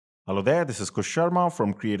Hello there, this is Kush Sharma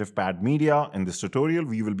from Creative Pad Media. In this tutorial,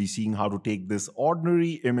 we will be seeing how to take this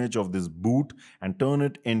ordinary image of this boot and turn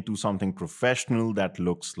it into something professional that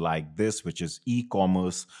looks like this, which is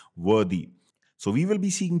e-commerce worthy. So we will be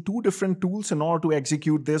seeing two different tools in order to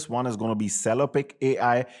execute this. One is going to be SellerPic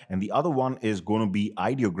AI and the other one is going to be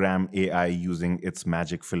Ideogram AI using its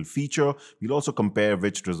magic fill feature. We'll also compare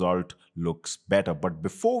which result looks better. But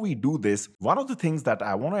before we do this, one of the things that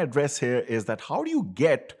I want to address here is that how do you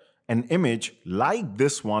get an image like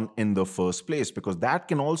this one in the first place, because that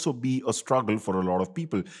can also be a struggle for a lot of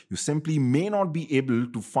people. You simply may not be able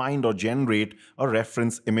to find or generate a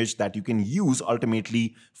reference image that you can use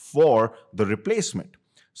ultimately for the replacement.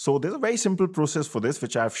 So there's a very simple process for this,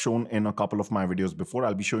 which I've shown in a couple of my videos before.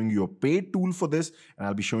 I'll be showing you a paid tool for this, and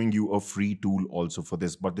I'll be showing you a free tool also for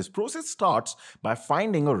this. But this process starts by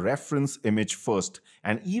finding a reference image first.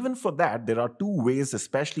 And even for that, there are two ways,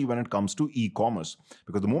 especially when it comes to e-commerce.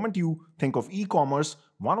 Because the moment you think of e-commerce,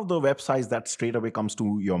 one of the websites that straight away comes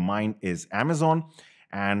to your mind is Amazon.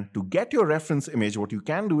 And to get your reference image, what you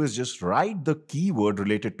can do is just write the keyword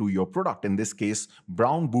related to your product. In this case,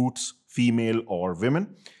 brown boots, female or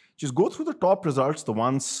women. Just go through the top results, the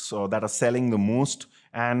ones that are selling the most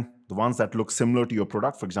and the ones that look similar to your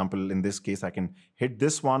product. For example, in this case, I can hit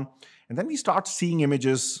this one. And then we start seeing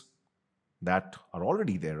images that are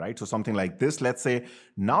already there, right? So something like this, let's say,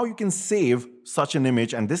 now you can save such an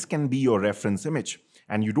image and this can be your reference image.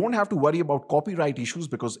 And you don't have to worry about copyright issues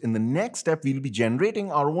because in the next step, we'll be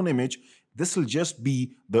generating our own image. This will just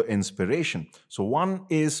be the inspiration. So one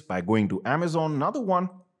is by going to Amazon.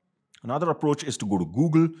 Another approach is to go to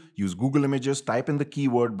Google, use Google Images, type in the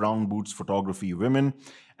keyword brown boots photography women,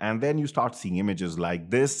 and then you start seeing images like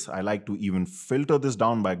this. I like to even filter this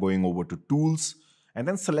down by going over to tools and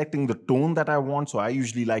then selecting the tone that I want. So I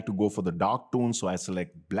usually like to go for the dark tone. So I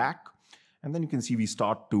select black. And then you can see we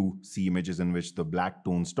start to see images in which the black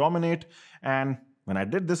tones dominate. And when I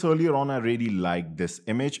did this earlier on, I really liked this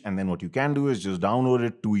image. And then what you can do is just download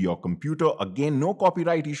it to your computer. Again, no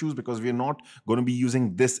copyright issues because we're not going to be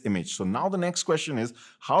using this image. So now the next question is,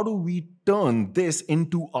 how do we turn this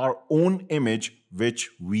into our own image, which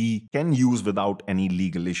we can use without any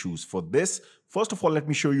legal issues? For this, first of all, let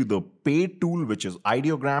me show you the paid tool, which is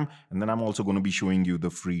Ideogram. And then I'm also going to be showing you the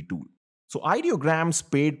free tool. So Ideogram's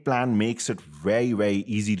paid plan makes it very, very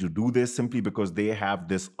easy to do this simply because they have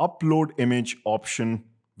this upload image option,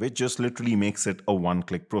 which just literally makes it a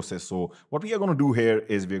one-click process. So what we are going to do here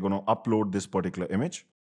is we're going to upload this particular image.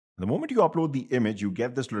 The moment you upload the image, you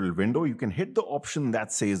get this little window. You can hit the option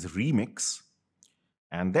that says remix.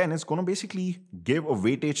 And then it's going to basically give a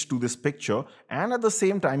weightage to this picture. And at the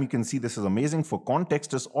same time, you can see this is amazing for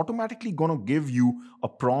context. It's automatically going to give you a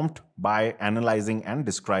prompt by analyzing and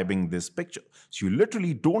describing this picture. So you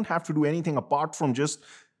literally don't have to do anything apart from just,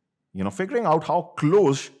 figuring out how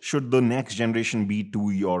close should the next generation be to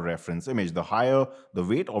your reference image. The higher the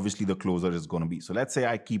weight, obviously the closer it's going to be. So let's say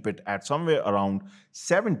I keep it at somewhere around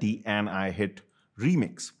 70 and I hit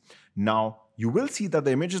remix. Now, you will see that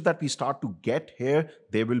the images that we start to get here,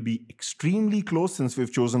 they will be extremely close since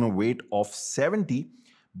we've chosen a weight of 70.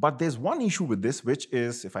 But there's one issue with this, which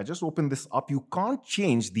is if I just open this up, you can't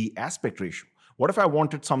change the aspect ratio. What if I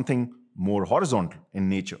wanted something more horizontal in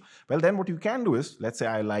nature? Well, then what you can do is, let's say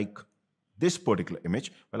I like this particular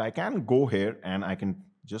image. Well, I can go here and I can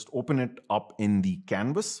just open it up in the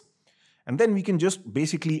canvas. And then we can just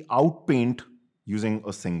basically outpaint using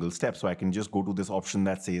a single step. So I can just go to this option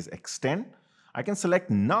that says extend. I can select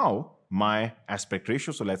now my aspect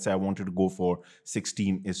ratio. So let's say I wanted to go for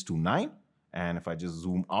 16:9. And if I just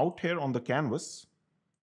zoom out here on the canvas,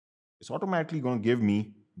 it's automatically going to give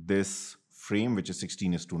me this frame, which is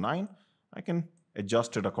 16:9. I can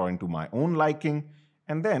adjust it according to my own liking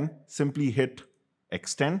and then simply hit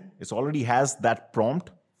extend. It already has that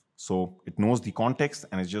prompt. So it knows the context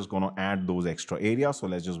and it's just going to add those extra areas. So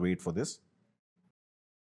let's just wait for this.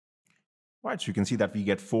 Right, so you can see that we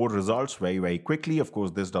get 4 results very, very quickly. Of course,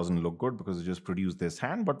 this doesn't look good because it just produced this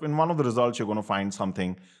hand. But in one of the results, you're going to find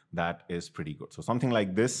something that is pretty good. So something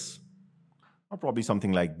like this, or probably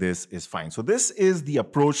something like this is fine. So this is the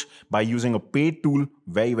approach by using a paid tool,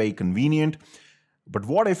 very, very convenient. But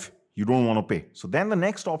what if you don't want to pay? So then the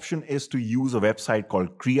next option is to use a website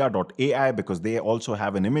called Krea.ai because they also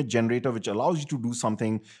have an image generator which allows you to do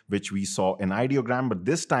something which we saw in Ideogram. But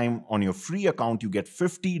this time on your free account, you get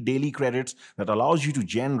 50 daily credits that allows you to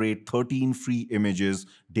generate 13 free images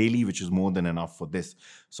daily, which is more than enough for this.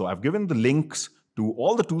 So I've given the links to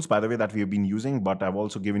all the tools, by the way, that we have been using, but I've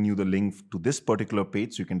also given you the link to this particular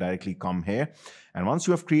page, so you can directly come here. And once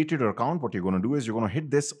you have created your account, what you're going to do is you're going to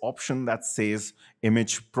hit this option that says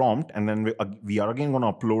image prompt, and then we are again going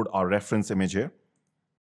to upload our reference image here.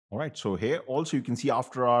 All right, so here also you can see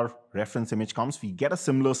after our reference image comes, we get a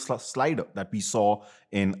similar slider that we saw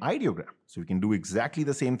in Ideogram. So we can do exactly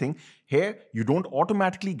the same thing. Here, you don't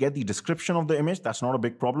automatically get the description of the image. That's not a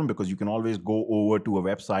big problem because you can always go over to a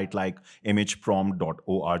website like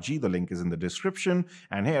imageprompt.org. The link is in the description.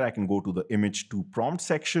 And here I can go to the image to prompt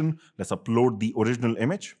section. Let's upload the original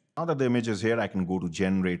image. Now that the image is here, I can go to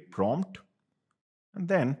generate prompt. And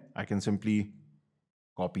then I can simply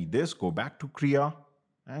copy this, go back to Krea,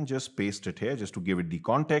 and just paste it here just to give it the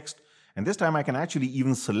context. And this time I can actually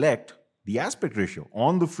even select the aspect ratio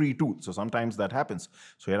on the free tool. So sometimes that happens.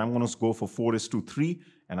 So here I'm going to go for 4:3,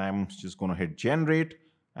 and I'm just going to hit generate.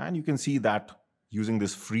 And you can see that using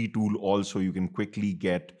this free tool also, you can quickly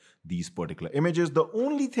get these particular images. The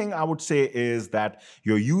only thing I would say is that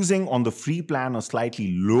you're using on the free plan a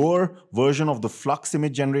slightly lower version of the Flux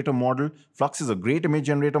image generator model. Flux is a great image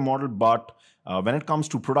generator model, but when it comes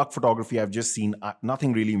to product photography, I've just seen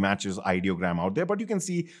nothing really matches Ideogram out there. But you can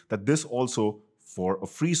see that this also, for a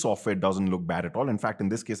free software, doesn't look bad at all. In fact, in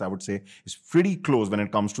this case, I would say it's pretty close when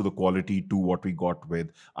it comes to the quality to what we got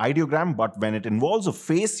with Ideogram. But when it involves a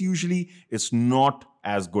face, usually it's not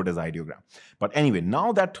as good as Ideogram. But anyway,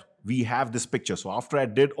 now that we have this picture, so after I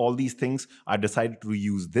did all these things, I decided to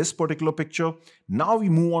use this particular picture. Now we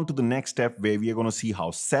move on to the next step where we are going to see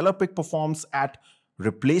how SellerPic performs at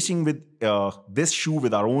replacing with this shoe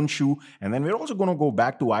with our own shoe. And then we're also going to go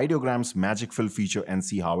back to Ideogram's magic fill feature and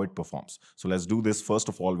see how it performs. So let's do this first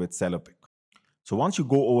of all with SellerPic. So once you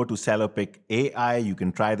go over to SellerPic AI, you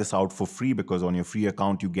can try this out for free because on your free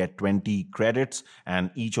account, you get 20 credits and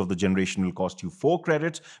each of the generation will cost you 4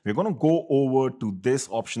 credits. We're going to go over to this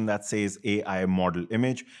option that says AI model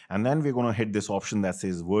image, and then we're going to hit this option that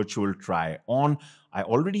says virtual try on. I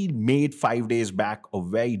already made 5 days back a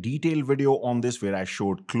very detailed video on this where I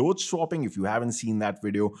showed clothes swapping. If you haven't seen that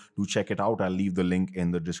video, do check it out. I'll leave the link in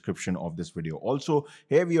the description of this video. Also,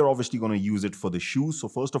 here we are obviously going to use it for the shoes. So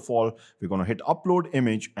first of all, we're going to hit upload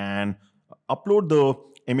image and upload the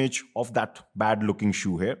image of that bad looking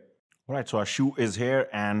shoe here. All right, so our shoe is here,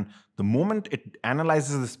 and the moment it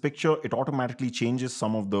analyzes this picture, it automatically changes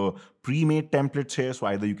some of the pre-made templates here. So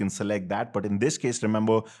either you can select that, but in this case,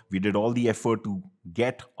 remember, we did all the effort to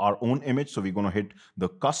get our own image. So we're going to hit the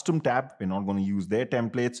custom tab. We're not going to use their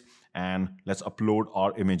templates, and let's upload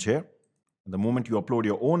our image here. The moment you upload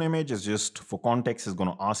your own image, is just for context, is going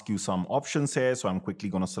to ask you some options here. So I'm quickly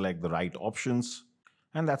going to select the right options,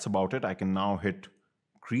 and that's about it. I can now hit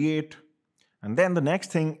create. And then the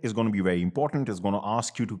next thing is going to be very important. It's going to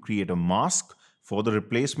ask you to create a mask for the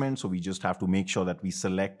replacement. So we just have to make sure that we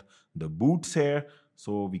select the boots here.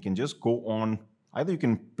 So we can just go on, either you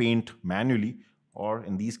can paint manually, or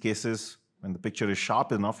in these cases, when the picture is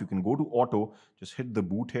sharp enough, you can go to auto, just hit the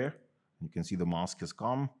boot here. You can see the mask has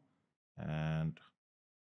come and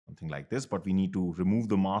something like this, but we need to remove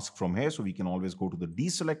the mask from here. So we can always go to the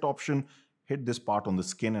deselect option, hit this part on the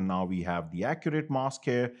skin, and now we have the accurate mask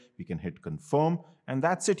here. We can hit confirm, and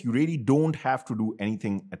that's it. You really don't have to do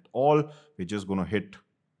anything at all. We're just going to hit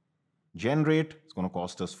generate. It's going to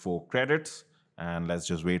cost us 4 credits, and let's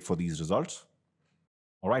just wait for these results.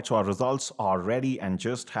 All right, so our results are ready, and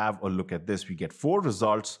just have a look at this. We get 4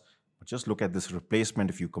 results, but just look at this replacement.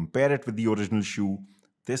 If you compare it with the original shoe,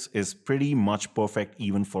 this is pretty much perfect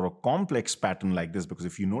even for a complex pattern like this, because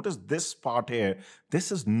if you notice this part here,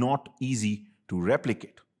 this is not easy to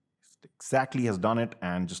replicate. It exactly has done it,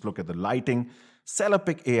 and just look at the lighting.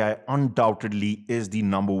 SellerPic AI undoubtedly is the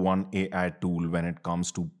 #1 AI tool when it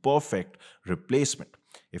comes to perfect replacement.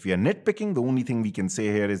 If you're nitpicking, the only thing we can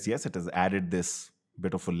say here is, yes, it has added this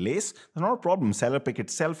bit of a lace. That's not a problem. SellerPic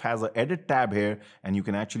itself has an edit tab here, and you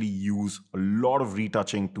can actually use a lot of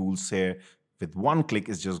retouching tools here. With one click,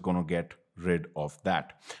 it's just going to get rid of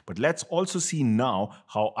that. But let's also see now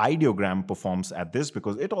how Ideogram performs at this,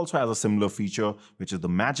 because it also has a similar feature, which is the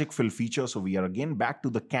magic fill feature. So we are again back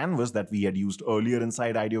to the canvas that we had used earlier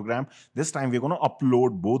inside Ideogram. This time we're going to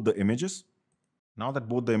upload both the images. Now that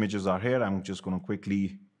both the images are here, I'm just going to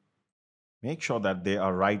quickly make sure that they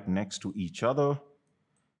are right next to each other.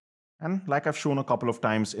 And like I've shown a couple of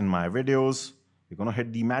times in my videos, we're going to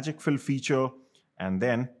hit the magic fill feature, and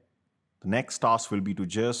then the next task will be to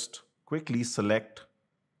just quickly select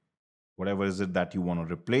whatever is it that you want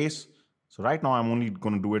to replace. So right now I'm only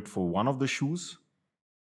going to do it for one of the shoes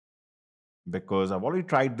because I've already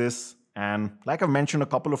tried this, and like I've mentioned a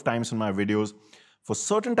couple of times in my videos, For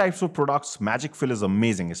certain types of products, magic fill is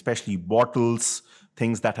amazing, especially bottles,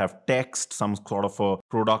 things that have text, some sort of a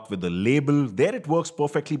product with a label. There it works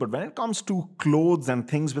perfectly, but when it comes to clothes and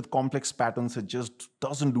things with complex patterns, it just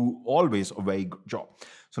doesn't do always a very good job.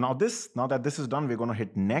 So now that this is done, we're going to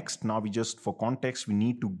hit next. Now for context, we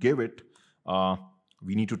need to give it,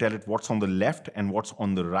 we need to tell it what's on the left and what's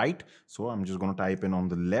on the right. So I'm just going to type in on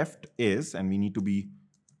the left is, and we need to be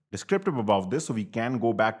descriptive about this, so we can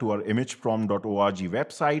go back to our imageprompt.org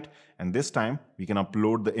website, and this time we can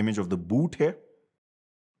upload the image of the boot here,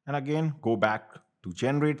 and again go back to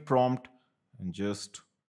generate prompt and just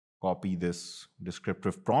copy this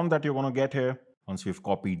descriptive prompt that you're going to get here. Once we've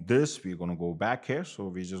copied this, we're going to go back here, so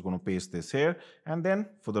we're just going to paste this here, and then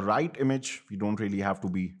for the right image, we don't really have to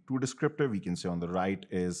be too descriptive. We can say on the right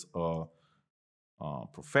is a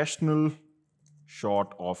professional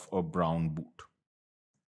shot of a brown boot.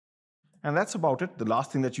 And that's about it. The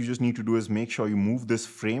last thing that you just need to do is make sure you move this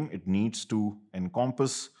frame. It needs to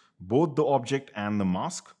encompass both the object and the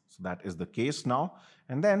mask. So that is the case now.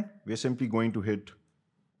 And then we're simply going to hit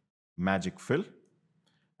magic fill.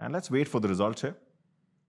 And let's wait for the results here.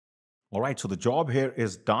 All right, so the job here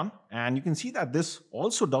is done. And you can see that this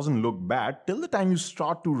also doesn't look bad till the time you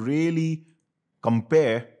start to really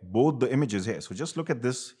compare both the images here. So just look at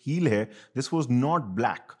this heel here. This was not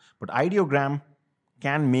black, but Ideogram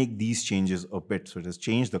can make these changes a bit. So it has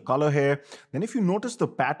changed the color here. Then if you notice the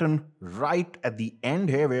pattern right at the end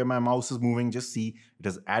here where my mouse is moving, just see it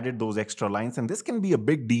has added those extra lines. And this can be a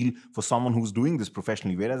big deal for someone who's doing this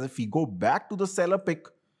professionally. Whereas if we go back to the SellerPic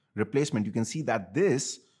replacement, you can see that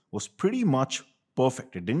this was pretty much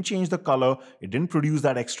perfect. It didn't change the color. It didn't produce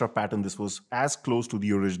that extra pattern. This was as close to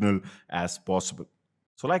the original as possible.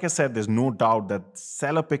 So like I said, there's no doubt that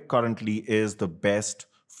SellerPic currently is the best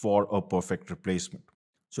for a perfect replacement.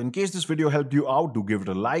 So in case this video helped you out, do give it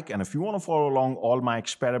a like. And if you want to follow along all my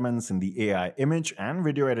experiments in the AI image and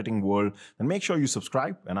video editing world, then make sure you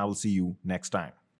subscribe, and I will see you next time.